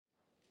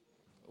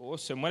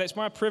Awesome. Well, it's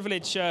my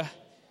privilege to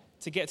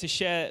get to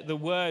share the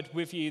word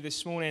with you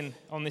this morning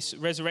on this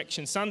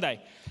Resurrection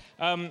Sunday.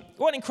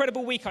 What an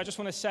incredible week, I just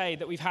want to say,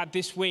 that we've had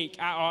this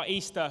week at our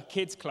Easter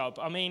Kids Club.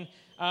 I mean,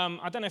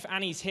 I don't know if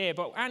Annie's here,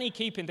 but Annie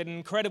Keeping did an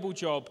incredible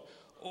job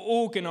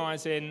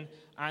organising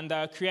and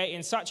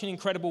creating such an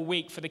incredible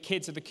week for the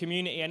kids of the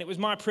community. And it was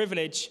my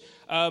privilege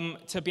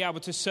to be able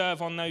to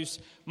serve on those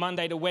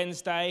Monday to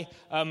Wednesday.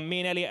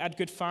 Me and Elliot had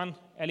good fun.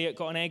 Elliot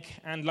got an egg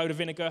and a load of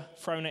vinegar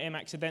thrown at him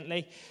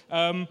accidentally.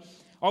 I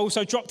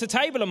also dropped a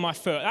table on my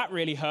foot. That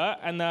really hurt.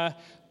 But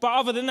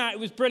other than that, it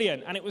was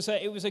brilliant. And it was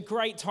a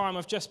great time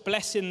of just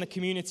blessing the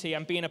community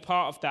and being a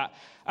part of that.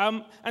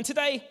 And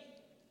today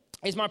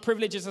is my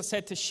privilege, as I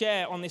said, to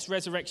share on this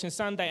Resurrection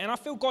Sunday. And I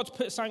feel God's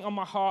put something on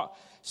my heart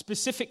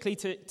specifically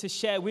to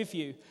share with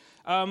you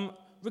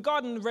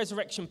regarding the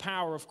resurrection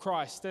power of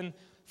Christ. And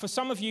for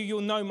some of you, you'll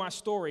know my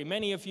story.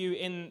 Many of you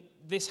in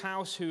this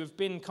house who have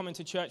been coming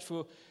to church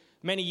for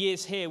many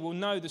years here will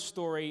know the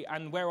story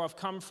and where I've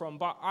come from.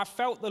 But I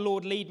felt the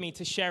Lord lead me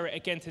to share it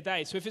again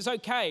today. So if it's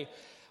okay,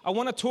 I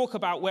want to talk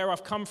about where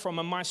I've come from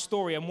and my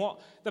story and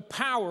what the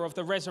power of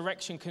the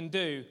resurrection can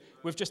do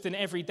with just an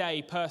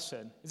everyday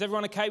person. Is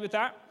everyone okay with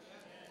that?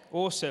 Yeah.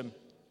 Awesome.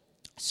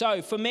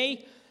 So for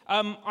me,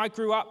 I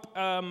grew up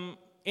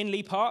in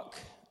Lee Park.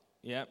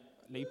 Yeah,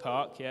 Lee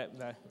Park. Yeah,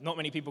 not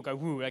many people go,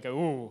 woo, they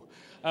go,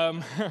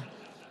 ooh.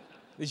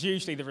 There's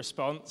usually the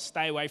response,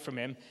 stay away from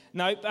him.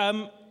 No,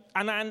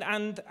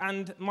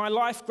 and my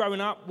life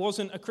growing up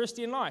wasn't a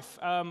Christian life.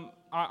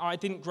 I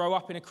didn't grow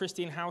up in a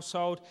Christian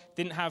household,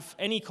 didn't have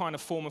any kind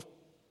of form of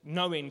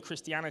knowing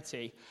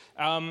Christianity,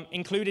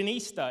 including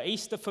Easter.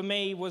 Easter for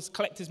me was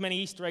collect as many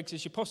Easter eggs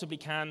as you possibly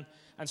can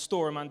and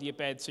store them under your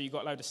bed so you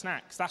got a load of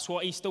snacks. That's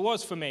what Easter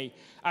was for me.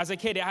 As a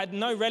kid, it had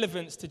no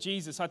relevance to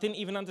Jesus. I didn't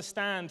even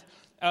understand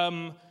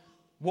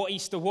what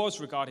Easter was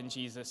regarding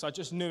Jesus. I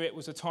just knew it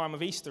was a time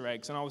of Easter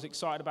eggs, and I was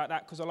excited about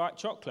that because I like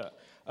chocolate.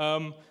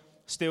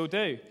 Still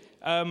do.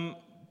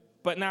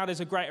 But now there's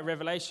a greater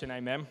revelation,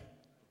 amen,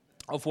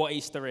 of what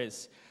Easter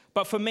is.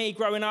 But for me,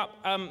 growing up,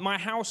 my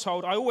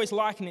household, I always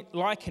liken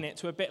it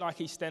to a bit like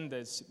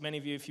EastEnders. Many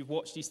of you, if you've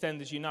watched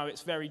EastEnders, you know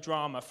it's very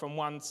drama. From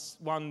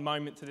one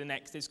moment to the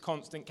next, it's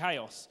constant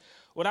chaos.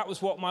 Well, that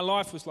was what my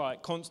life was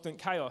like, constant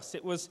chaos.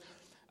 It was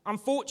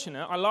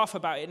unfortunate. I laugh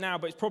about it now,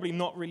 but it's probably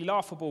not really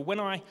laughable. When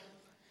I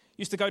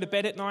used to go to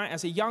bed at night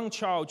as a young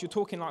child, you're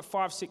talking like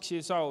 5, 6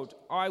 years old,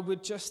 I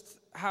would just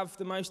have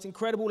the most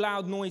incredible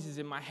loud noises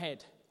in my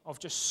head of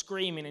just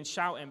screaming and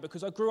shouting,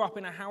 because I grew up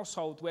in a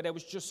household where there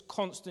was just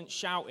constant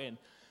shouting,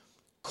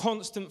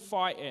 constant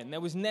fighting.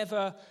 There was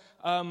never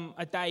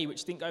a day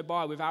which didn't go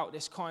by without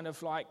this kind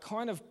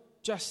of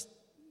just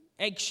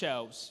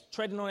eggshells,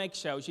 treading on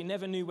eggshells. You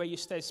never knew where you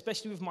stood,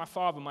 especially with my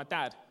father, my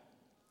dad.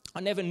 I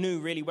never knew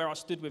really where I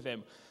stood with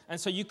him.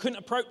 And so you couldn't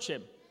approach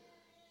him.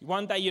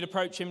 One day you'd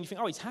approach him and you think,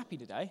 oh, he's happy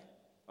today.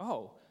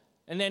 Oh.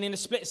 And then in a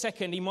split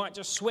second, he might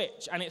just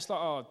switch. And it's like,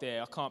 oh,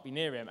 dear, I can't be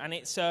near him. And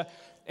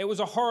it was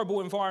a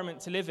horrible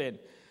environment to live in.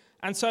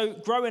 And so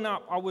growing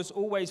up, I was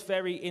always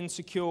very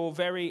insecure,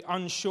 very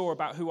unsure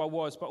about who I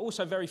was, but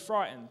also very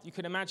frightened. You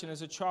can imagine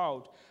as a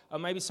child,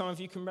 maybe some of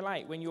you can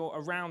relate, when you're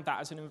around that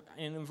as an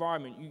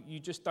environment, you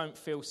just don't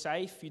feel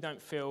safe, you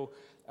don't feel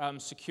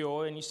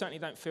secure, and you certainly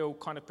don't feel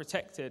kind of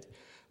protected.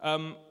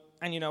 And,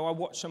 I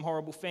watched some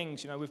horrible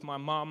things, with my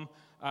mum.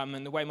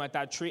 And the way my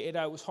dad treated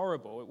her was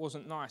horrible. It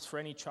wasn't nice for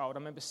any child. I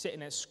remember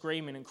sitting there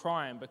screaming and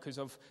crying because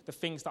of the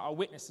things that I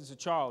witnessed as a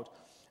child.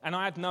 And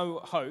I had no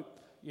hope,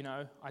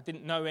 I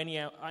didn't know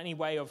any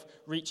way of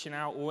reaching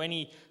out or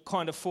any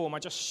kind of form. I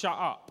just shut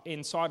up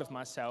inside of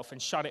myself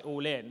and shut it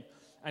all in.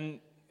 And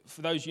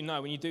for those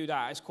when you do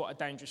that, it's quite a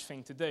dangerous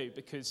thing to do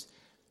because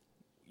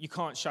you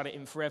can't shut it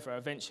in forever.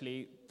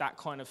 Eventually, that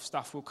kind of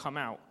stuff will come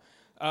out.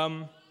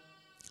 And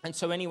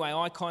so anyway,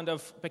 I kind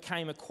of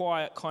became a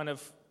quiet kind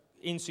of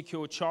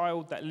insecure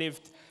child that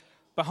lived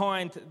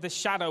behind the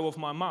shadow of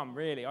my mum,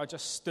 really. I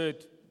just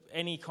stood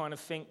any kind of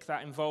thing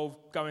that involved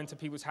going to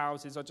people's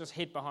houses. I just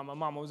hid behind my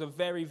mum. I was a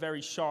very,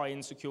 very shy,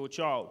 insecure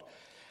child.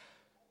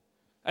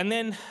 And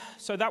then,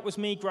 so that was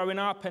me growing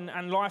up,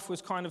 and life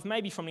was kind of,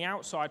 maybe from the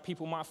outside,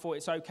 people might have thought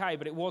it's okay,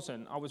 but it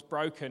wasn't. I was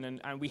broken,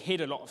 and we hid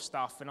a lot of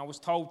stuff, and I was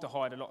told to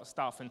hide a lot of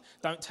stuff, and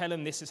don't tell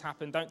them this has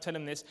happened, don't tell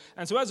them this.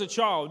 And so as a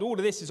child, all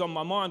of this is on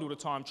my mind all the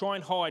time. Try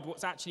and hide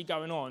what's actually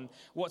going on,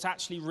 what's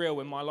actually real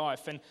in my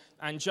life,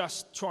 and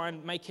just try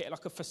and make it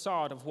like a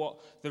facade of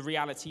what the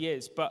reality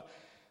is. But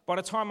by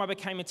the time I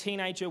became a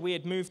teenager, we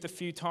had moved a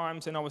few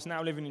times, and I was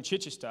now living in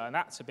Chichester, and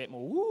that's a bit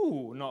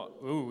more,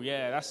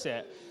 yeah, that's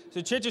it.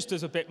 So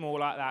Chichester's a bit more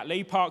like that.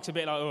 Lee Park's a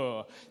bit like,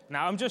 oh. No,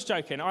 I'm just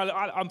joking.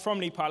 I'm from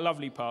Lee Park, I love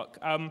Lee Park.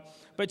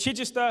 But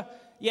Chichester,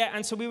 yeah,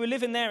 and so we were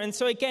living there, and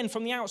so again,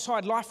 from the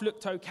outside, life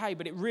looked okay,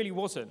 but it really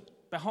wasn't.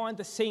 Behind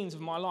the scenes of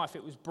my life,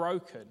 it was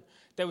broken.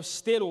 There was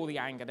still all the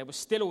anger, there was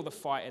still all the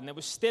fighting, there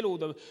was still all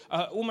the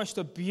almost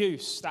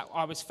abuse that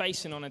I was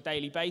facing on a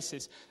daily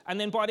basis. And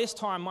then by this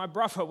time, my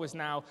brother was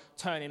now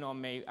turning on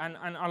me. And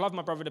I love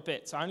my brother to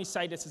bits. I only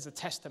say this as a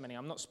testimony.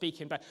 I'm not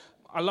speaking back.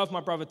 I love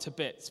my brother to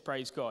bits,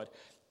 praise God.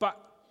 But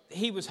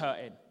he was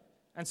hurting.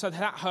 And so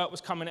that hurt was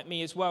coming at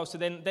me as well. So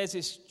then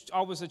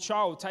I was a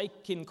child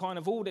taking kind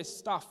of all this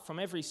stuff from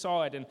every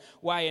side and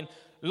way, and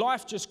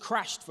life just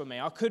crashed for me.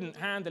 I couldn't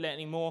handle it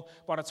anymore.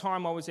 By the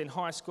time I was in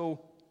high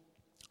school,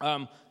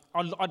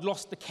 I'd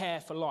lost the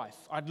care for life.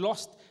 I'd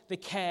lost the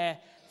care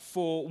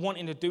for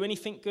wanting to do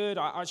anything good.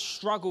 I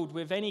struggled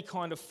with any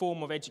kind of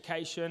form of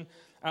education.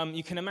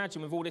 You can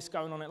imagine with all this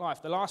going on in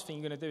life, the last thing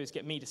you're going to do is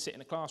get me to sit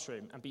in a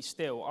classroom and be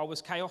still. I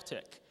was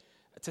chaotic,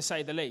 to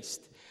say the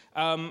least.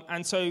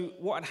 And so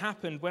what had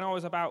happened when I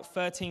was about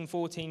 13,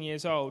 14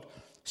 years old,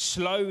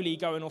 slowly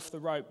going off the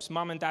ropes.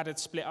 Mum and Dad had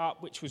split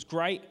up, which was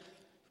great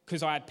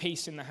because I had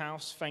peace in the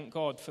house, thank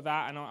God for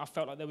that, and I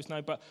felt like there was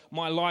but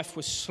my life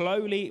was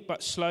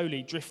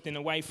slowly drifting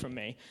away from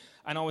me.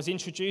 And I was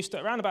introduced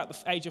at around about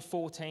the age of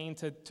 14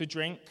 to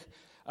drink,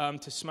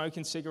 to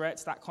smoking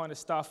cigarettes, that kind of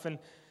stuff.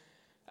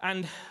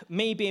 And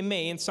me being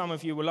me, and some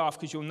of you will laugh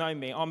because you'll know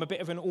me, I'm a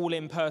bit of an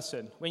all-in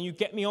person. When you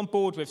get me on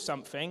board with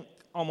something,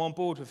 I'm on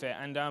board with it,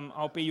 and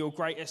I'll be your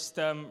greatest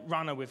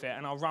runner with it,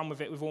 and I'll run with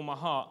it with all my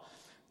heart.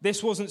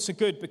 This wasn't so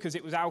good because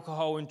it was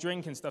alcohol and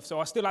drink and stuff, so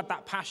I still had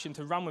that passion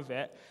to run with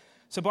it.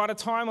 So by the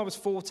time I was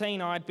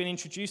 14, I had been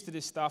introduced to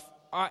this stuff.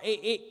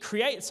 It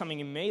created something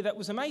in me that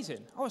was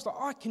amazing. I was like,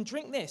 I can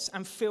drink this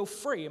and feel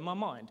free in my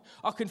mind.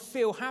 I can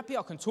feel happy.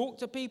 I can talk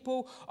to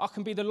people. I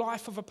can be the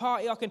life of a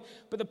party.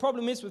 But the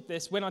problem is with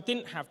this, when I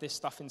didn't have this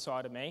stuff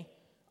inside of me,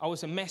 I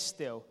was a mess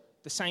still.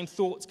 The same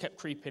thoughts kept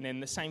creeping in.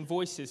 The same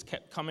voices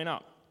kept coming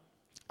up.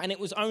 And it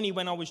was only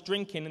when I was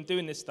drinking and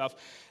doing this stuff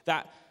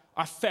that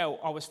I felt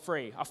I was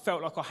free. I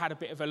felt like I had a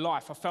bit of a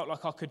life. I felt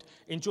like I could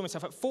enjoy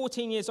myself. At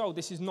 14 years old,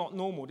 this is not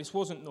normal. This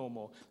wasn't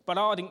normal. But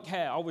I didn't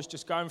care. I was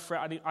just going for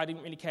it. I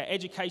didn't really care.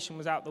 Education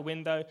was out the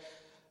window.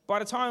 By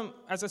the time,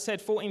 as I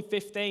said, 14,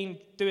 15,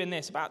 doing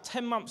this, about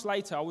 10 months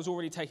later, I was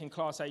already taking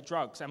Class A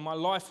drugs, and my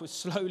life was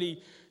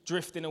slowly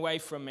drifting away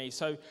from me.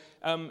 So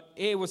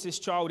here was this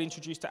child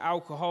introduced to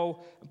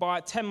alcohol.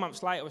 By 10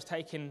 months later, I was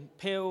taking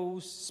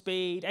pills,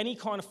 speed, any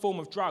kind of form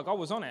of drug. I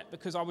was on it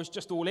because I was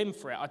just all in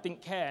for it. I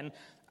didn't care.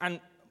 And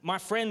my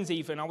friends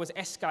even, I was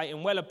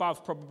escalating well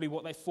above probably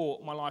what they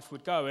thought my life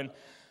would go. And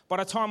by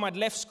the time I'd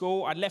left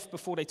school, I'd left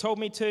before they told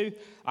me to.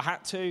 I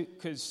had to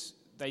because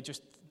they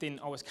just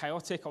didn't. I was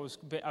chaotic. I was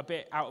a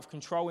bit out of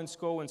control in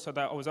school, and so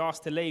that I was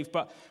asked to leave.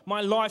 But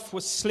my life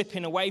was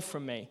slipping away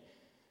from me.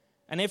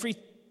 And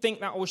everything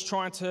that I was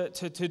trying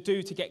to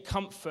do to get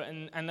comfort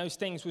and those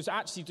things was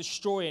actually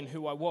destroying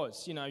who I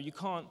was. You know, you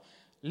can't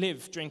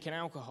live drinking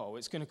alcohol.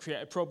 It's going to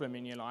create a problem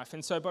in your life.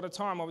 And so by the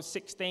time I was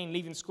 16,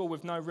 leaving school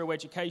with no real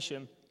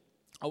education,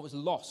 I was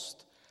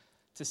lost,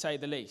 to say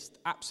the least.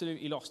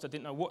 Absolutely lost. I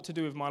didn't know what to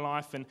do with my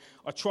life, and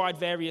I tried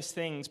various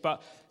things,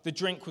 but the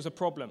drink was a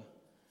problem.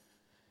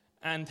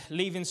 And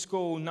leaving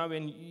school,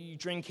 knowing you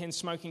drinking,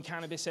 smoking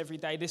cannabis every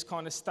day, this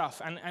kind of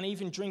stuff, and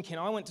even drinking.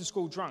 I went to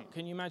school drunk.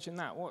 Can you imagine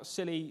that? What a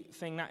silly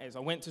thing that is. I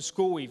went to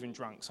school even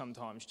drunk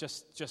sometimes,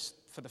 just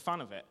for the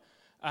fun of it,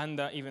 and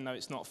even though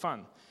it's not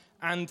fun.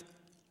 And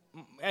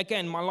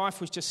again, my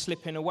life was just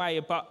slipping away,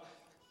 but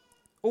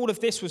all of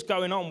this was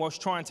going on whilst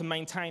trying to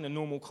maintain a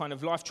normal kind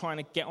of life, trying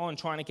to get on,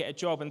 trying to get a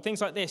job and things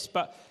like this,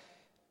 but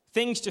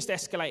things just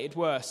escalated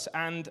worse,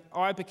 and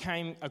I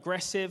became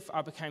aggressive,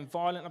 I became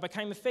violent, I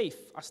became a thief.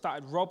 I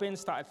started robbing,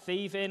 started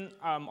thieving,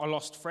 I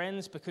lost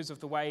friends because of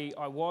the way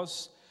I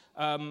was.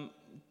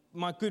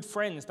 My good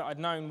friends that I'd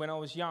known when I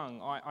was young,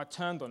 I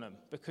turned on them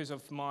because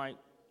of my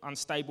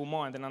unstable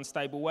mind and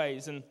unstable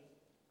ways, and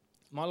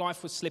my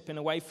life was slipping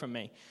away from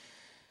me.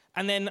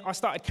 And then I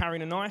started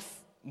carrying a knife.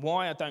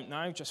 Why, I don't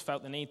know. Just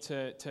felt the need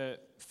to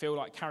feel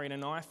like carrying a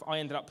knife. I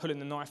ended up pulling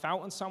the knife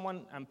out on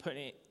someone and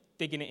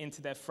digging it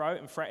into their throat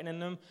and threatening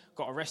them.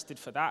 Got arrested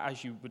for that,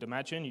 as you would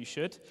imagine, you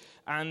should.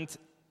 And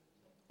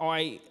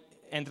I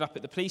ended up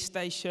at the police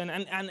station.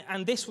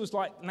 And this was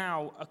like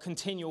now a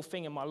continual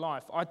thing in my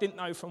life. I didn't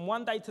know from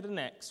one day to the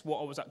next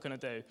what I was going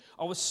to do.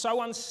 I was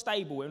so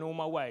unstable in all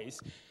my ways.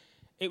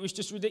 It was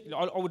just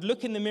ridiculous. I would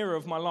look in the mirror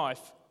of my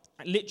life,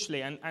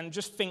 literally, and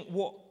just think,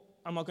 what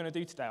am I going to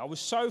do today? I was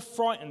so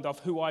frightened of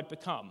who I'd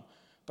become,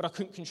 but I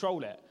couldn't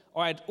control it.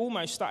 I had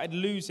almost started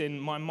losing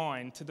my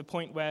mind to the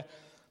point where,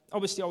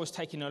 obviously, I was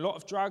taking a lot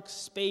of drugs.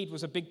 Speed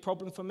was a big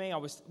problem for me.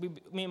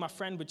 Me and my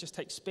friend would just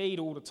take speed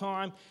all the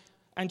time,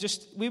 and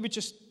we were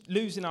just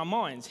losing our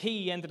minds.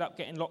 He ended up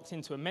getting locked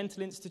into a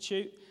mental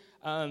institute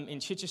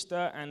in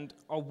Chichester, and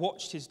I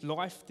watched his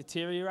life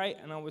deteriorate,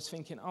 and I was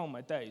thinking, oh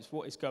my days,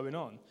 what is going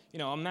on? You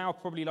know, I'm now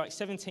probably like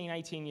 17,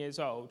 18 years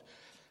old,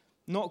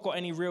 not got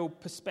any real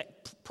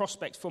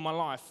prospects for my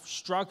life,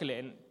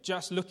 struggling,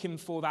 just looking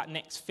for that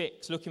next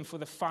fix, looking for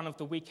the fun of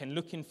the weekend,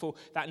 looking for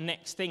that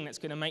next thing that's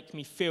going to make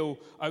me feel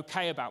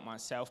okay about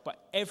myself.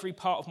 But every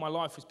part of my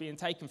life was being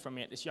taken from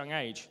me at this young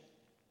age.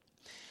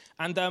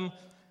 And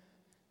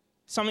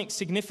something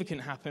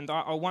significant happened.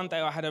 One day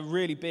I had a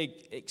really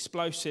big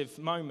explosive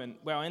moment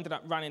where I ended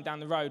up running down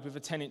the road with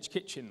a 10-inch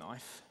kitchen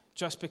knife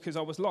just because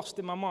I was lost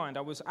in my mind.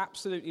 I was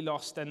absolutely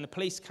lost, and the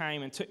police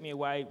came and took me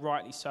away,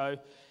 rightly so.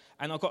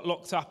 And I got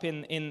locked up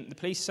in the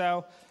police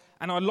cell,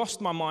 and I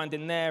lost my mind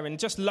in there, and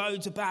just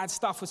loads of bad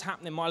stuff was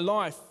happening. My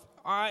life,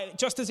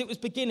 just as it was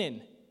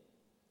beginning,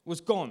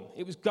 was gone.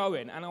 It was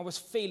going, and I was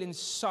feeling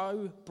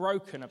so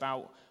broken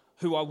about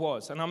who I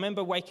was. And I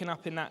remember waking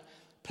up in that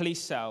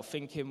police cell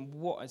thinking,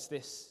 what has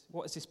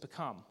this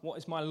become? What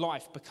has my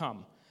life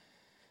become?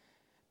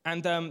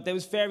 And there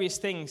was various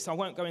things. I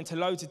won't go into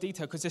loads of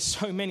detail because there's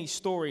so many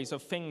stories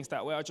of things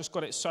where I just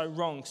got it so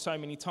wrong so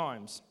many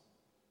times.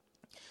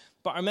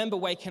 But I remember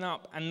waking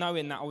up and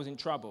knowing that I was in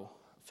trouble,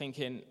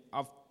 thinking,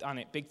 I've done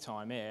it big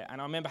time here.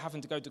 And I remember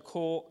having to go to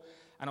court,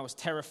 and I was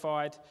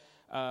terrified,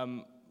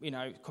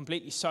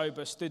 completely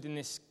sober, stood in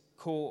this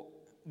court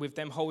with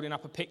them holding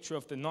up a picture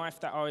of the knife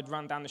that I had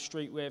run down the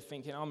street with,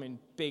 thinking, I'm in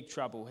big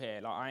trouble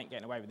here. Like, I ain't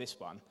getting away with this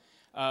one.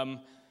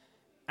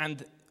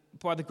 And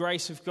by the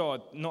grace of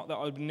God, not that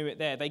I knew it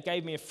there, they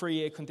gave me a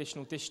 3-year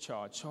conditional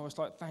discharge. So I was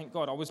like, thank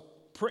God. I was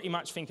pretty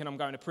much thinking I'm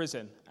going to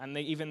prison. And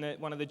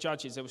one of the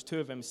judges, there was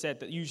 2 of them, said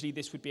that usually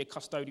this would be a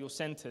custodial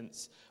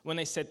sentence. When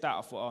they said that,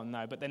 I thought, oh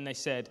no. But then they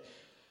said,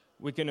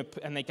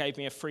 and they gave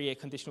me a 3-year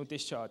conditional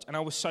discharge. And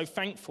I was so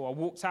thankful. I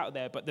walked out of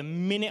there. But the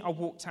minute I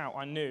walked out,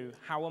 I knew,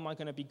 how am I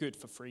going to be good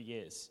for 3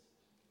 years?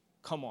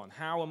 Come on,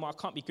 I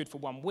can't be good for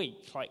 1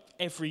 week. Like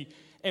every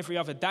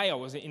other day I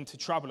was into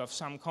trouble of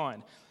some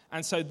kind.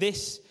 And so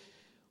this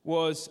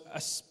was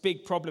a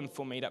big problem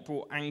for me that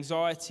brought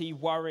anxiety,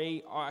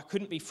 worry. I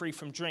couldn't be free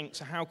from drink,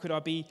 so how could I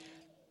be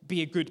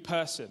a good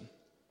person?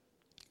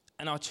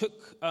 And I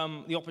took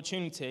the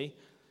opportunity,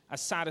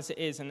 as sad as it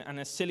is and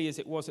as silly as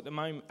it was at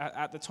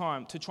the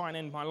time, to try and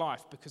end my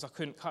life because I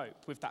couldn't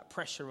cope with that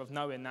pressure of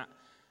knowing that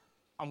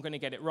I'm going to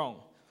get it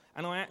wrong.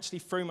 And I actually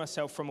threw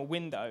myself from a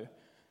window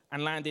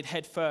and landed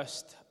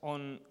headfirst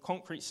on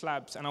concrete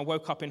slabs, and I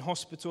woke up in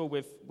hospital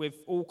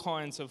with all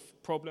kinds of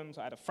problems.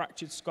 I had a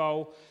fractured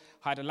skull,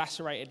 I had a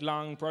lacerated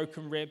lung,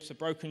 broken ribs, a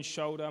broken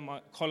shoulder,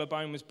 my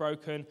collarbone was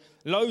broken.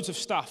 Loads of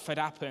stuff had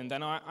happened,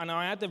 and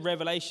I had the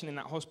revelation in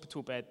that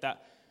hospital bed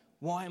that,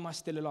 why am I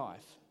still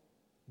alive?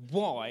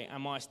 Why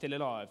am I still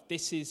alive?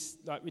 This is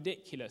like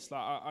ridiculous,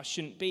 like I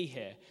shouldn't be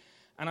here.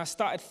 And I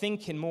started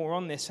thinking more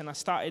on this, and I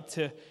started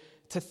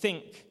to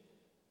think,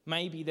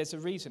 maybe there's a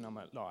reason I'm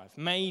alive.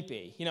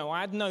 Maybe.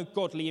 I had no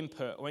godly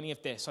input or any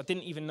of this. I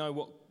didn't even know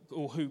what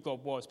or who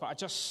God was, but I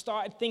just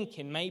started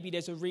thinking, maybe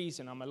there's a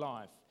reason I'm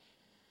alive.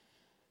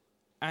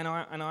 And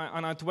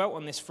I dwelt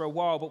on this for a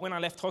while, but when I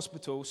left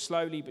hospital,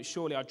 slowly but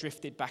surely I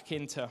drifted back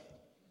into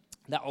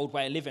that old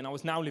way of living. I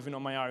was now living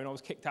on my own. I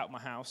was kicked out of my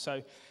house.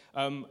 So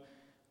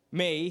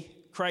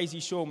crazy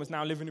Sean, was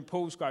now living in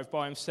Paulsgrove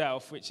by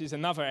himself, which is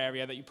another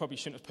area that you probably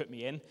shouldn't have put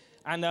me in.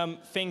 And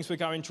things were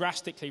going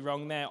drastically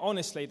wrong there.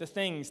 Honestly, the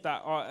things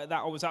that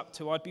I was up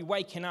to, I'd be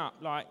waking up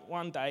like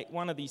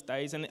one of these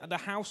days, and the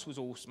house was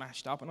all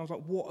smashed up. And I was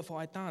like, what have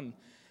I done?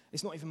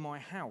 It's not even my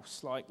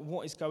house. Like,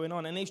 what is going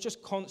on? And it was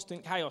just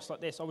constant chaos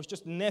like this. I was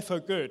just never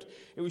good.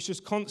 It was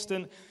just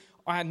constant.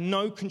 I had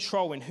no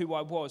control in who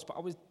I was, but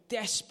I was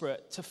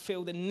desperate to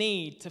feel the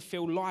need to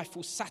feel life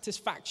or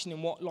satisfaction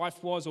in what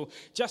life was, or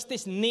just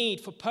this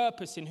need for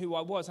purpose in who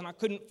I was, and I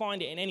couldn't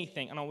find it in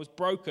anything, and I was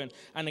broken,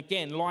 and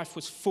again, life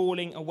was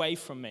falling away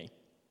from me.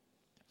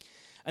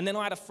 And then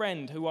I had a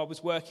friend who I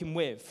was working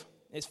with.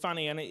 It's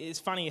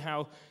funny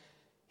how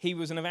he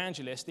was an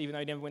evangelist, even though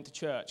he never went to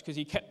church, because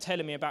he kept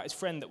telling me about his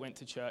friend that went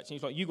to church, and he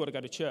was like, you got to go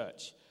to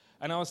church.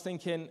 And I was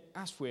thinking,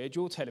 that's weird,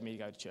 you're telling me to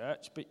go to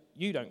church, but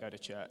you don't go to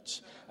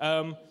church.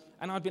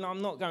 And I'd be like,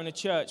 I'm not going to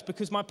church,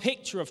 because my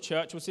picture of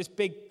church was this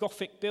big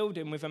Gothic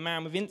building with a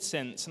man with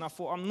incense, and I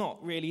thought, I'm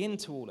not really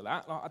into all of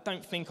that. Like, I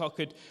don't think I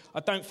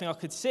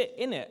could sit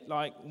in it.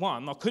 Like,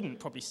 one, I couldn't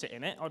probably sit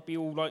in it. I'd be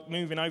all like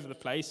moving over the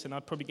place, and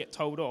I'd probably get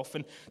told off.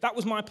 And that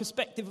was my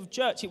perspective of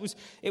church. It was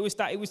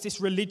this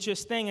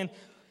religious thing. And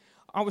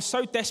I was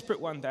so desperate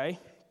one day,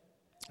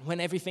 when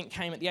everything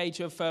came at the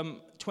age of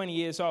 20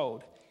 years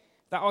old,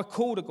 that I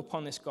called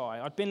upon this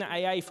guy. I'd been at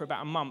AA for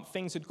about a month.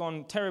 Things had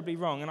gone terribly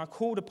wrong. And I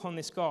called upon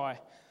this guy,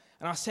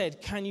 and I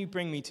said, can you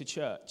bring me to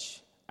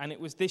church? And it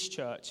was this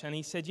church. And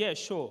he said, yeah,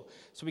 sure.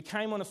 So we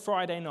came on a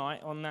Friday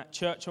night on that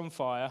church on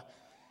fire.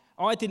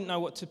 I didn't know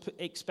what to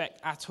expect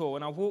at all.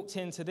 And I walked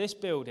into this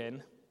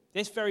building,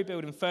 this very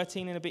building,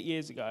 13 and a bit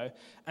years ago,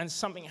 and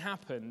something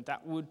happened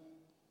that would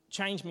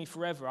change me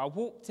forever. I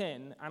walked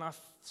in, and I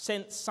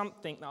sensed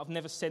something that I've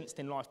never sensed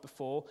in life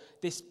before.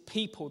 This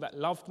people that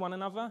loved one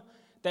another.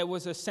 There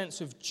was a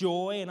sense of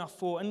joy, and I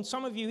thought, and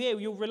some of you here,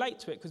 you'll relate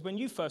to it, because when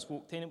you first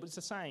walked in, it was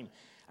the same.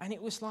 And it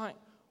was like,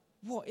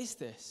 what is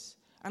this?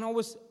 And I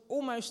was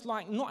almost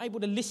like not able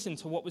to listen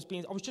to what was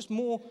I was just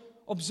more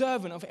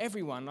observant of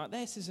everyone. Like,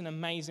 this is an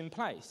amazing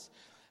place.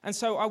 And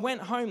so I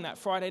went home that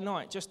Friday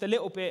night, just a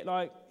little bit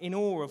like in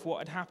awe of what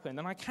had happened.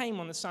 And I came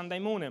on the Sunday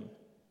morning,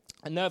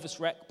 a nervous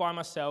wreck by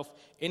myself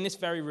in this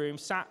very room,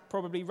 sat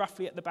probably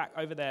roughly at the back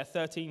over there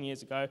 13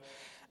 years ago.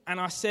 And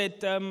I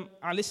said,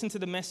 I listened to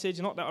the message,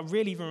 not that I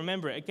really even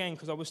remember it again,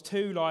 because I was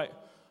too like,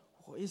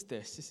 what is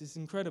this? This is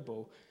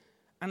incredible.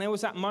 And there was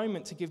that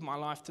moment to give my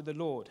life to the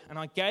Lord. And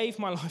I gave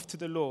my life to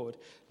the Lord,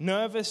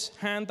 nervous,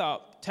 hand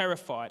up,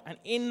 terrified. And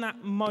in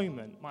that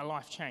moment, my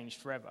life changed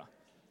forever.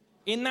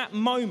 In that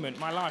moment,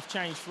 my life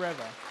changed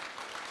forever.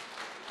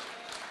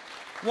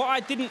 what I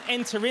didn't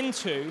enter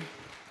into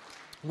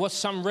was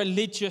some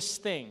religious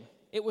thing.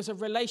 It was a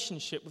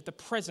relationship with the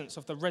presence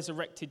of the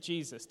resurrected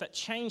Jesus that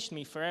changed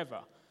me forever.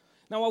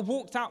 Now, I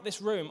walked out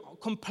this room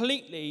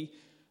completely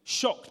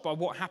shocked by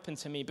what happened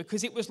to me,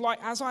 because it was like,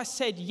 as I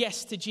said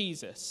yes to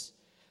Jesus,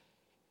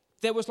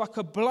 there was like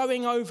a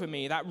blowing over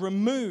me that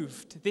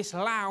removed this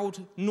loud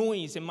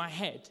noise in my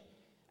head.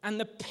 And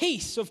the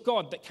peace of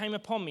God that came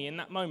upon me in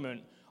that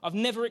moment, I've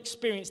never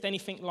experienced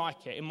anything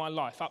like it in my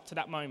life up to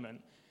that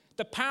moment.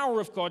 The power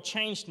of God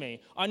changed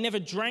me. I never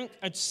drank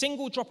a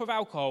single drop of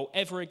alcohol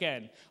ever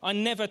again. I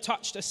never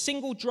touched a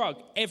single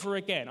drug ever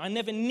again. I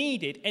never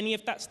needed any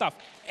of that stuff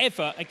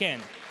ever again.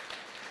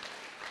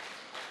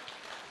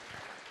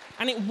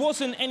 And it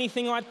wasn't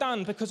anything I'd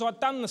done because I'd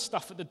done the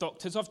stuff at the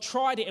doctors. I've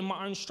tried it in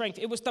my own strength.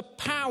 It was the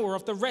power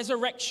of the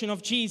resurrection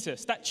of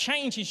Jesus that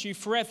changes you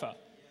forever.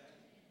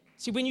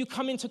 See, when you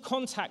come into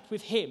contact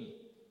with him,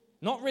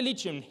 not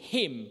religion,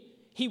 him,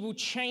 he will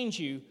change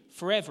you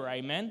forever,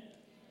 amen?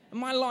 In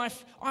my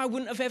life, I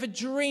wouldn't have ever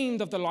dreamed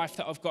of the life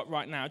that I've got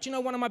right now. Do you know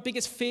one of my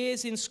biggest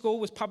fears in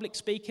school was public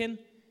speaking?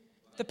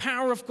 The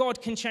power of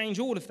God can change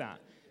all of that.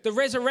 The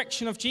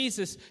resurrection of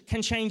Jesus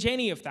can change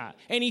any of that.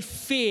 Any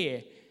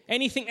fear,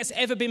 anything that's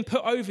ever been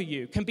put over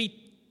you can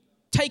be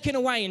taken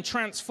away and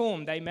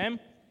transformed, amen?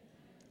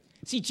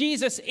 See,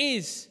 Jesus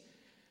is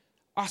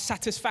our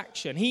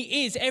satisfaction.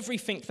 He is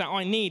everything that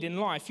I need in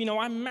life. You know,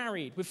 I'm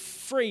married with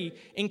 3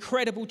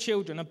 incredible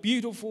children, a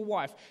beautiful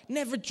wife.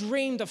 Never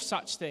dreamed of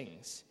such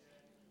things.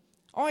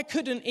 I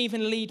couldn't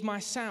even lead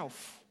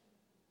myself.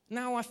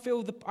 Now I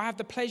feel I have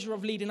the pleasure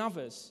of leading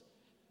others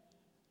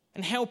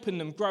and helping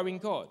them grow in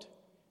God.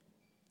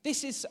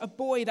 This is a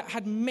boy that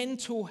had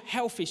mental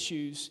health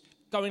issues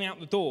going out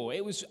the door.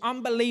 It was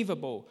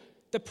unbelievable.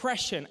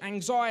 Depression,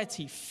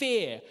 anxiety,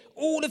 fear,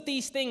 all of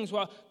these things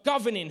were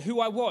governing who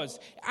I was.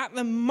 At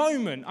the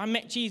moment I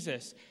met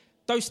Jesus,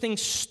 those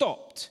things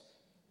stopped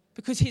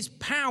because his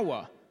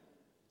power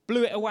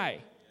blew it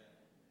away.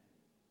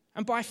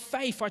 And by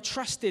faith, I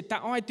trusted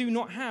that I do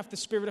not have the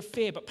spirit of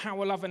fear, but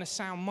power, love, and a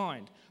sound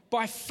mind.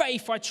 By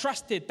faith, I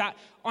trusted that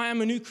I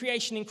am a new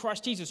creation in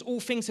Christ Jesus. All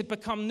things had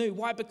become new.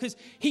 Why? Because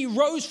he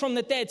rose from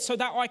the dead so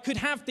that I could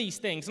have these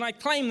things. And I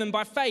claim them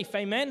by faith.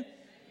 Amen?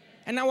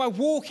 And now I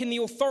walk in the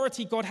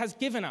authority God has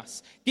given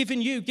us,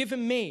 given you,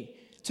 given me,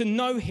 to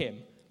know him.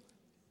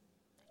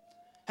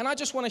 And I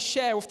just want to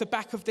share off the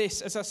back of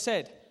this, as I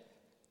said,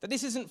 that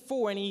this isn't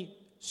for any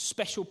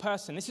special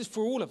person. This is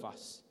for all of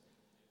us.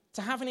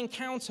 To have an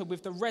encounter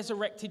with the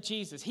resurrected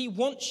Jesus. He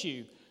wants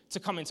you to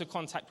come into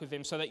contact with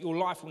him so that your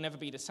life will never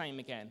be the same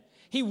again.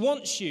 He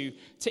wants you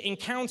to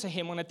encounter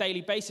him on a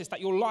daily basis,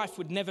 that your life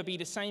would never be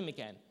the same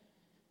again.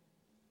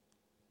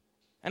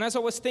 And as I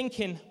was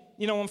thinking,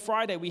 you know, on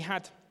Friday we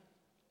had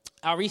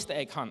our Easter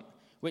egg hunt,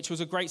 which was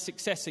a great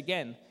success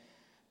again.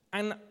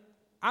 And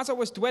as I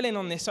was dwelling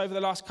on this over the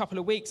last couple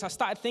of weeks, I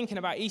started thinking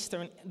about Easter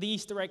and the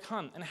Easter egg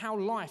hunt and how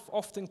life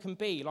often can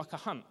be like a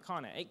hunt,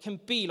 can't it? It can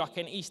be like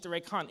an Easter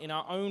egg hunt in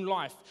our own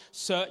life,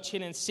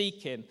 searching and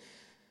seeking.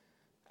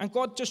 And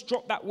God just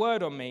dropped that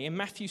word on me in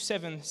Matthew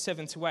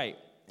 7:7-8.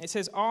 It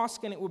says,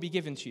 "Ask and it will be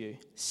given to you.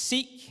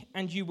 Seek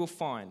and you will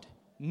find.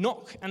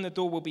 Knock and the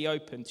door will be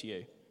opened to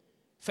you.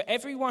 For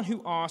everyone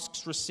who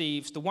asks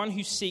receives, the one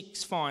who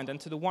seeks finds, and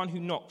to the one who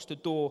knocks the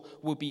door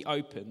will be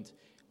opened."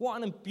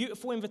 What a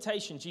beautiful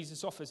invitation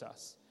Jesus offers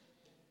us.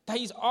 That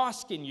he's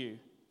asking you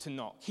to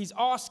knock. He's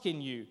asking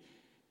you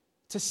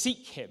to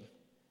seek him.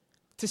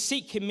 To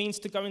seek him means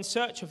to go in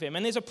search of him.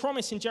 And there's a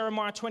promise in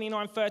Jeremiah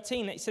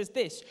 29:13 that says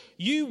this: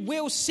 "You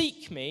will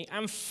seek me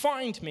and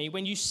find me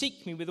when you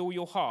seek me with all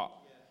your heart."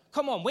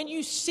 Come on, when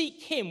you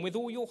seek him with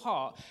all your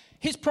heart,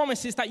 his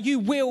promise is that you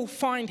will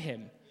find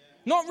him.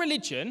 Not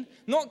religion,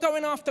 not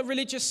going after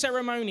religious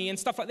ceremony and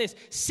stuff like this.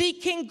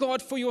 Seeking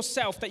God for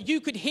yourself, that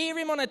you could hear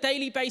him on a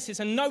daily basis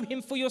and know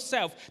him for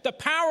yourself. The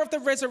power of the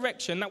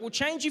resurrection that will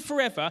change you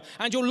forever,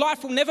 and your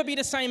life will never be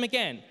the same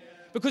again.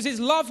 Because his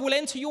love will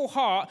enter your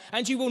heart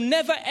and you will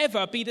never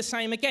ever be the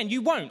same again.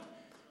 You won't.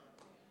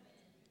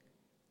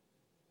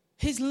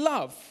 His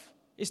love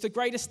is the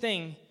greatest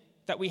thing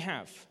that we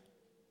have.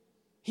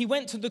 He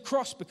went to the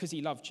cross because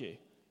he loved you.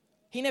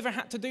 He never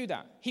had to do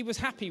that. He was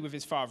happy with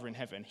his Father in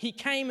heaven. He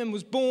came and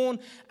was born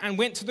and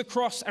went to the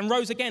cross and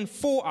rose again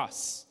for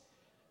us.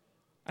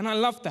 And I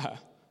love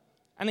that.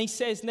 And he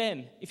says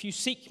then, if you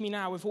seek me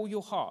now with all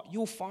your heart,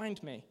 you'll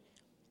find me.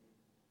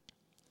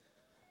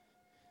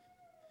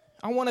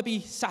 I want to be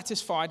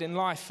satisfied in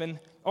life, and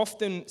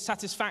often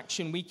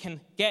satisfaction we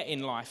can get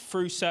in life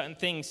through certain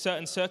things,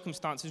 certain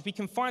circumstances. We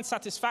can find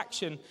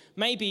satisfaction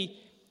maybe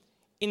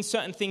in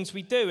certain things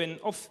we do, and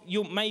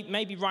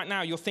maybe right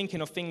now you're thinking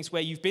of things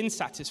where you've been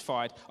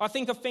satisfied. I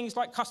think of things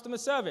like customer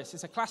service.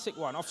 It's a classic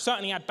one. I've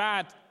certainly had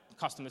bad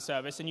customer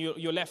service, and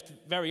you're left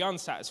very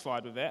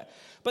unsatisfied with it.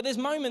 But there's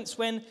moments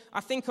when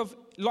I think of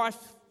life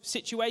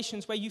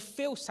situations where you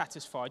feel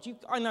satisfied.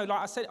 I know, like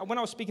I said, when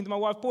I was speaking to my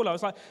wife, Paula, I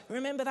was like,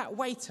 remember that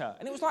waiter?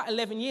 And it was like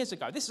 11 years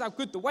ago. This is how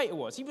good the waiter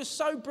was. He was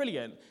so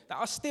brilliant that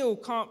I still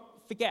can't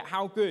forget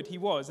how good he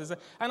was. And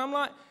I'm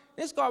like,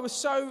 this guy was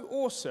so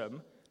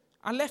awesome.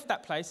 I left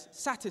that place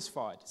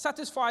satisfied.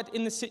 Satisfied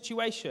in the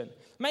situation.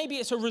 Maybe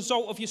it's a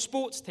result of your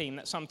sports team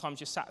that sometimes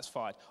you're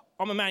satisfied.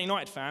 I'm a Man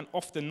United fan,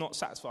 often not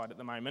satisfied at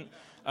the moment.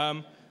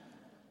 I'm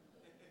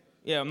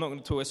not going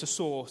to talk. It's a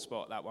sore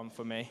spot, that one,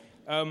 for me.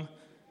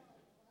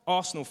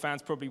 Arsenal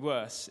fans probably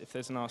worse, if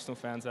there's an Arsenal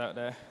fans out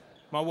there.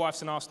 My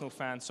wife's an Arsenal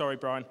fan. Sorry,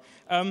 Brian.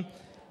 But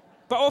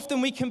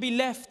often we can be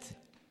left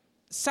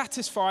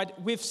satisfied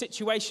with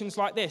situations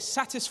like this,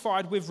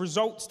 satisfied with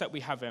results that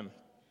we have in.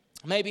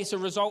 Maybe it's a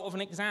result of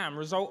an exam,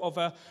 result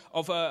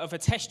of a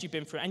test you've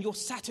been through, and you're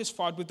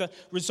satisfied with the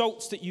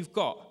results that you've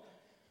got.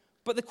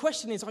 But the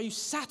question is, are you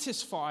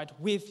satisfied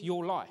with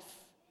your life?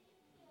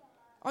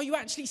 Are you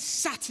actually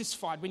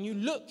satisfied when you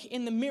look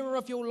in the mirror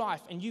of your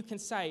life and you can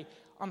say,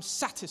 I'm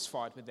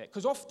satisfied with it?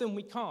 Because often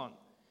we can't.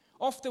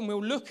 Often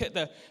we'll look at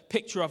the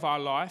picture of our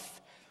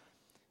life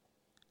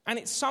and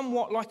it's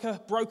somewhat like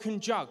a broken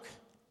jug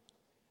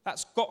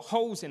that's got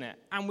holes in it,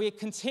 and we're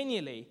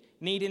continually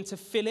needing to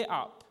fill it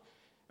up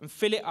and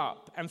fill it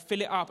up and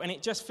fill it up, and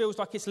it just feels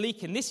like it's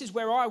leaking. This is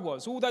where I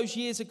was all those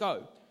years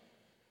ago,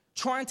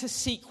 trying to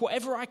seek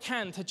whatever I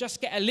can to just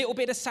get a little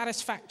bit of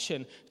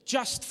satisfaction,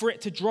 just for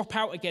it to drop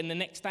out again the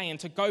next day and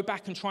to go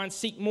back and try and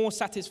seek more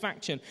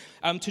satisfaction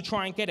to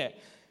try and get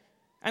it.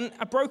 And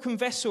a broken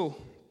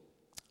vessel,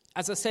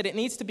 as I said, it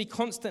needs to be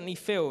constantly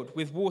filled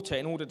with water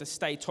in order to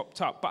stay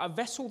topped up. But a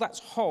vessel that's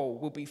whole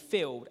will be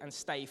filled and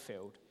stay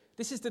filled.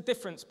 This is the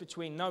difference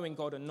between knowing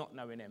God and not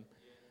knowing him.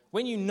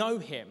 When you know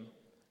him,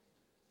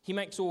 he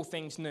makes all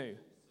things new.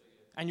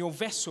 And your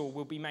vessel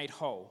will be made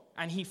whole.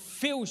 And he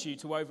fills you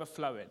to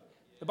overflowing.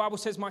 The Bible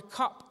says, my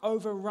cup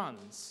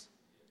overruns.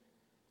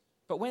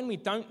 But when we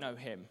don't know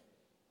him,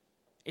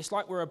 it's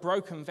like we're a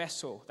broken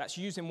vessel that's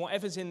using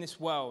whatever's in this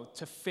world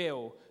to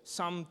fill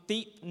some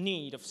deep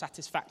need of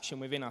satisfaction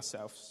within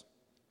ourselves.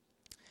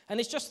 And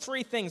it's just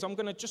three things I'm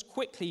going to just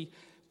quickly,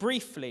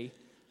 briefly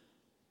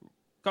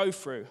go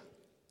through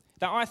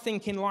that I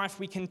think in life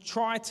we can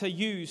try to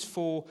use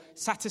for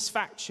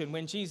satisfaction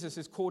when Jesus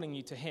is calling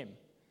you to him.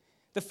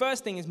 The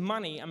first thing is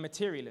money and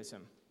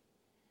materialism.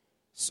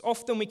 So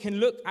often we can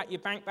look at your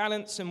bank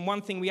balance and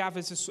one thing we have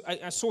is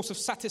a source of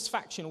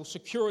satisfaction or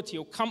security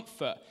or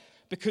comfort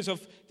because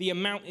of the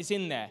amount is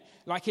in there.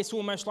 Like it's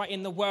almost like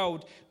in the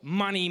world,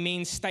 money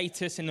means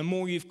status, and the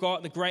more you've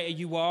got, the greater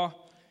you are.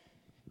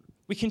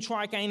 We can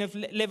try to gain a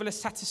level of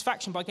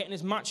satisfaction by getting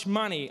as much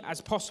money as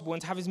possible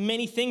and to have as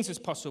many things as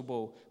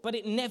possible. But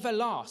it never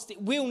lasts.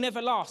 It will never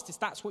last if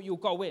that's what your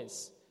goal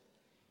is.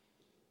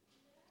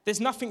 There's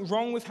nothing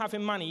wrong with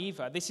having money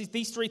either.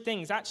 These three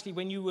things, actually,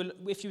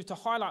 if you were to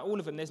highlight all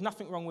of them, there's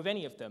nothing wrong with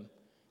any of them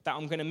that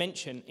I'm going to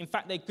mention. In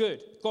fact, they're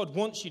good. God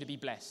wants you to be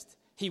blessed.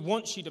 He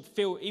wants to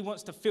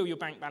fill your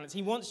bank balance.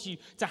 He wants you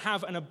to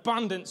have an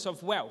abundance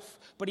of wealth.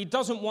 But he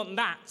doesn't want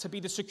that to be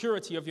the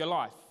security of your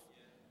life.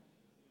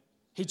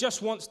 He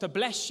just wants to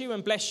bless you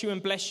and bless you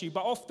and bless you.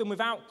 But often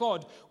without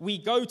God, we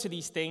go to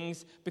these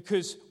things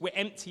because we're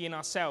empty in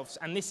ourselves.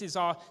 And this is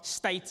our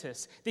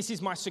status. This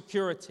is my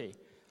security.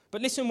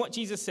 But listen what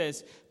Jesus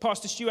says.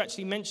 Pastor Stu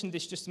actually mentioned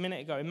this just a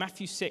minute ago in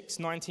Matthew 6,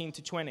 19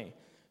 to 20.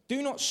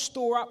 Do not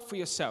store up for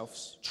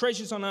yourselves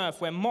treasures on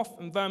earth where moth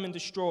and vermin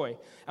destroy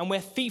and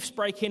where thieves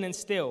break in and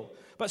steal.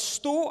 But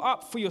store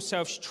up for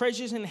yourselves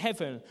treasures in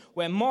heaven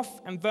where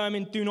moth and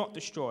vermin do not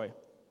destroy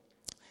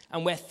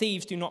and where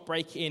thieves do not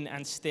break in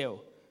and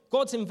steal.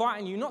 God's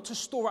inviting you not to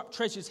store up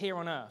treasures here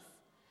on earth,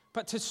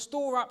 but to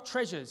store up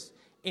treasures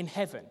in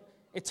heaven.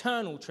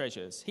 Eternal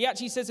treasures. He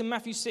actually says in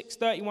Matthew 6,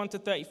 31 to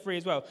 33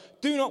 as well,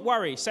 do not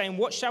worry, saying,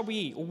 what shall we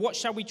eat, or what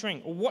shall we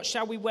drink, or what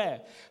shall we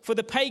wear? For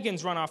the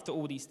pagans run after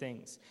all these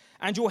things.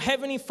 And your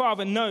heavenly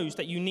Father knows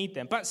that you need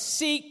them. But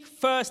seek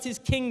first his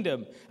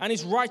kingdom and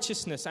his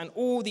righteousness, and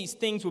all these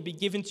things will be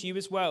given to you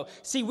as well.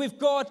 See, with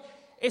God,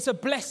 it's a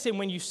blessing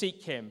when you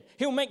seek him.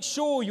 He'll make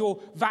sure your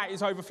vat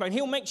is overflowing.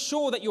 He'll make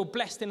sure that you're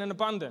blessed in an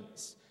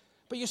abundance.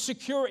 But your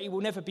security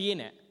will never be in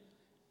it.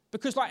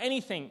 Because like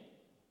anything,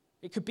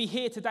 it could be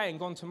here today and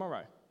gone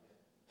tomorrow.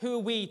 Who are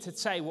we to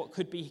say what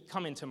could be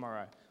coming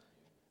tomorrow?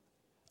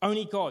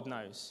 Only God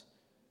knows.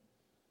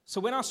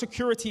 So when our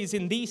security is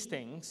in these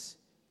things,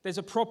 there's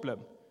a problem.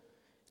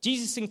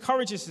 Jesus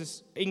encourages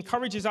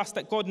us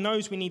that God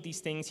knows we need these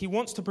things. He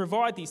wants to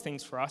provide these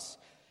things for us,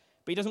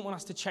 but he doesn't want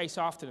us to chase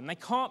after them. They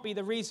can't be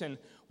the reason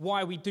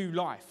why we do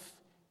life.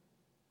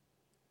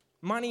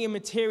 Money and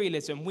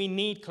materialism, we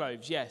need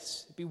clothes,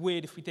 yes. It'd be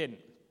weird if we didn't.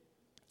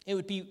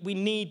 We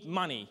need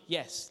money,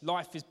 yes.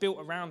 Life is built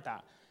around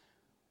that.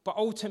 But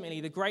ultimately,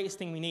 the greatest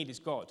thing we need is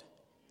God.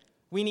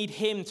 We need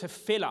him to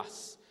fill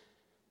us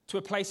to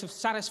a place of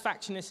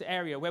satisfaction in this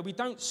area where we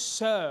don't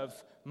serve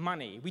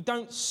money. We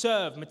don't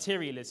serve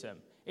materialism.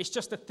 It's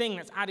just a thing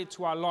that's added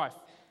to our life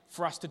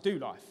for us to do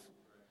life.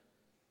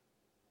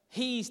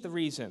 He's the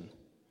reason.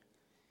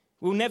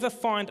 We'll never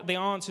find the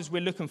answers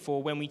we're looking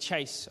for when we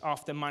chase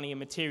after money and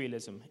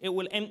materialism. It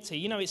will empty.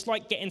 You know, it's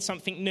like getting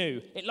something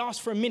new. It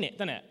lasts for a minute,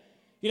 doesn't it?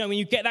 You know, when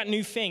you get that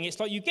new thing, it's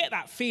like you get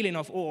that feeling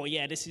of, oh,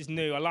 yeah, this is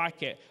new, I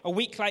like it. A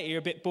week later, you're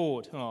a bit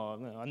bored. Oh,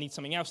 no, I need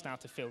something else now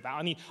to fill that.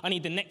 I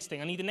need the next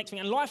thing. I need the next thing.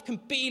 And life can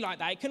be like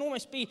that. It can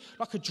almost be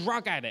like a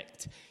drug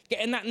addict,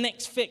 getting that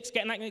next fix,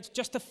 getting that next,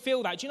 just to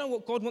fill that. Do you know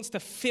what? God wants to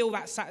fill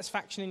that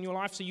satisfaction in your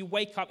life so you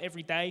wake up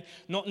every day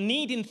not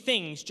needing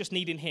things, just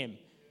needing him.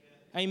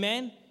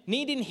 Amen?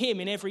 Needing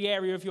him in every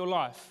area of your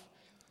life.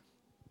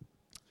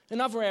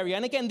 Another area,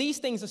 and again, these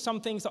things are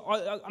some things that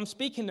I'm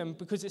speaking them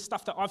because it's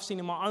stuff that I've seen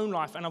in my own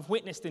life and I've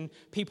witnessed in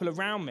people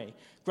around me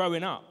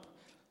growing up.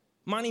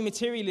 Money,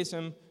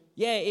 materialism,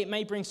 yeah, it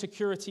may bring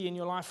security in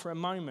your life for a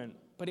moment,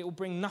 but it will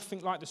bring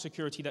nothing like the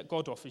security that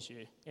God offers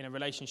you in a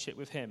relationship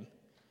with him.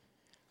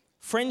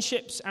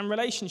 Friendships and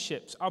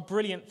relationships are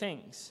brilliant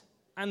things,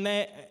 and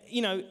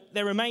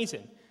they're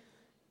amazing.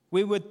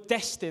 We were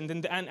destined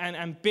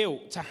and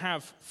built to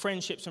have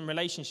friendships and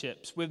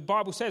relationships. The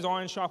Bible says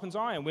iron sharpens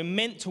iron. We're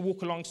meant to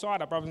walk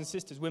alongside our brothers and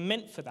sisters. We're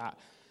meant for that.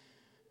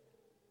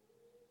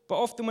 But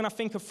often when I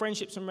think of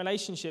friendships and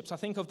relationships, I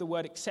think of the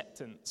word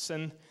acceptance.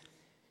 And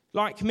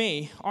like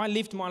me, I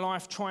lived my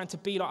life trying to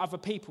be like other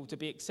people to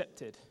be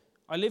accepted.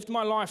 I lived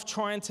my life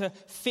trying to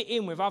fit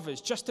in with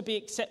others just to be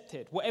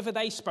accepted. Whatever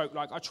they spoke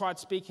like, I tried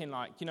speaking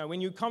like. You know,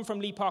 when you come from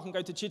Lee Park and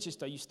go to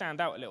Chichester, you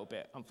stand out a little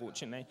bit,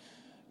 unfortunately.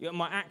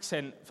 My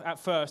accent at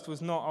first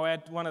was not, I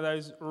had one of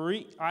those,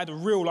 I had a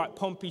real like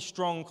Pompey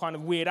Strong kind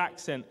of weird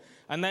accent.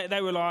 And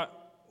they were like,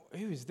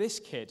 who is this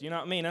kid? You know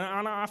what I mean?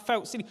 And I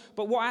felt silly.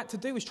 But what I had to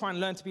do was try and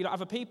learn to be like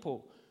other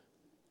people.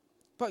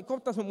 But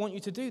God doesn't want you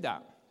to do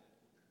that.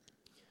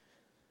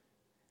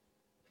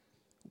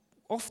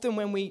 Often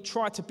when we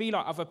try to be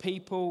like other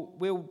people,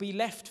 we'll be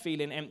left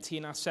feeling empty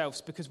in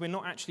ourselves because we're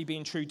not actually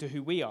being true to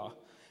who we are.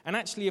 And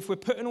actually, if we're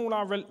putting all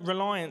our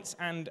reliance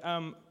and,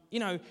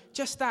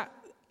 just that,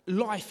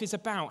 life is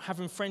about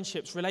having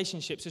friendships,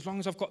 relationships. As long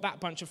as I've got that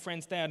bunch of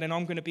friends there, then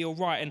I'm going to be all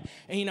right. And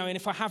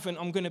if I haven't,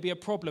 I'm going to be a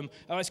problem.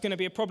 It's going to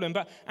be a problem.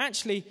 But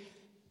actually,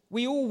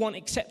 we all want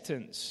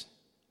acceptance.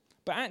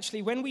 But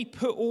actually, when we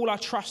put all our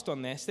trust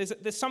on this,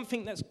 there's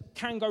something that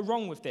can go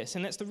wrong with this.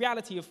 And that's the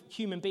reality of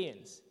human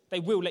beings. They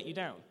will let you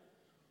down.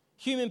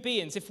 Human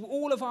beings, if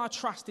all of our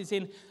trust is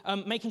in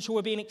making sure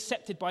we're being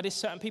accepted by this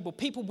certain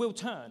people will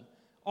turn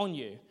on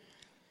you.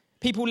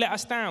 People let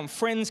us down.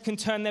 Friends can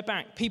turn their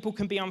back. People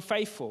can be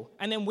unfaithful.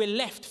 And then we're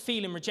left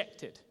feeling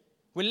rejected.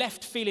 We're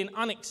left feeling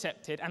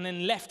unaccepted and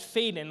then left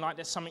feeling like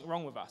there's something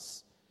wrong with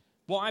us.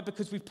 Why?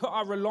 Because we've put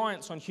our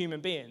reliance on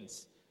human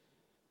beings.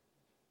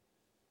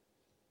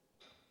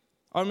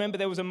 I remember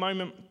there was a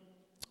moment,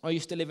 I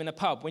used to live in a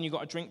pub. When you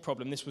got a drink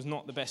problem, this was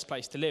not the best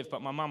place to live.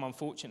 But my mum,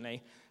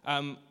 unfortunately,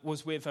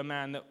 was with a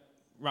man that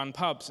ran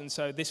pubs. And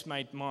so this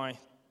made my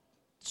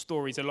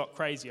stories a lot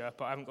crazier,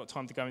 but I haven't got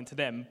time to go into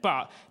them.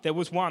 But there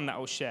was one that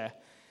I'll share.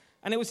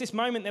 And it was this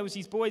moment, there was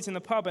these boys in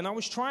the pub, and I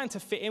was trying to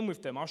fit in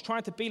with them. I was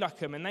trying to be like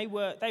them, and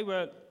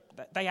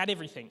they had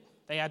everything.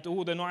 They had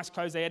all the nice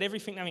clothes, they had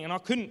everything, and I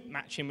couldn't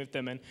match in with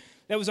them. And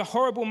there was a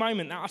horrible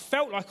moment that I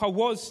felt like I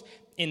was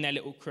in their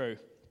little crew.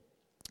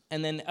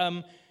 And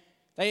then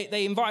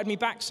they invited me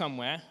back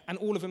somewhere, and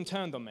all of them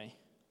turned on me.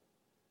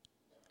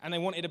 And they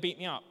wanted to beat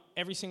me up.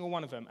 Every single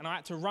one of them. And I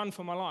had to run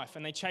for my life,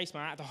 and they chased me.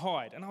 I had to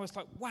hide. And I was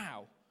like,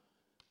 wow,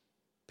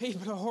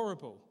 people are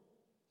horrible.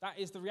 That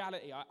is the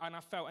reality. And I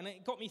felt, and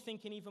it got me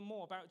thinking even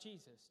more about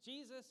Jesus.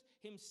 Jesus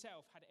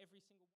himself had every single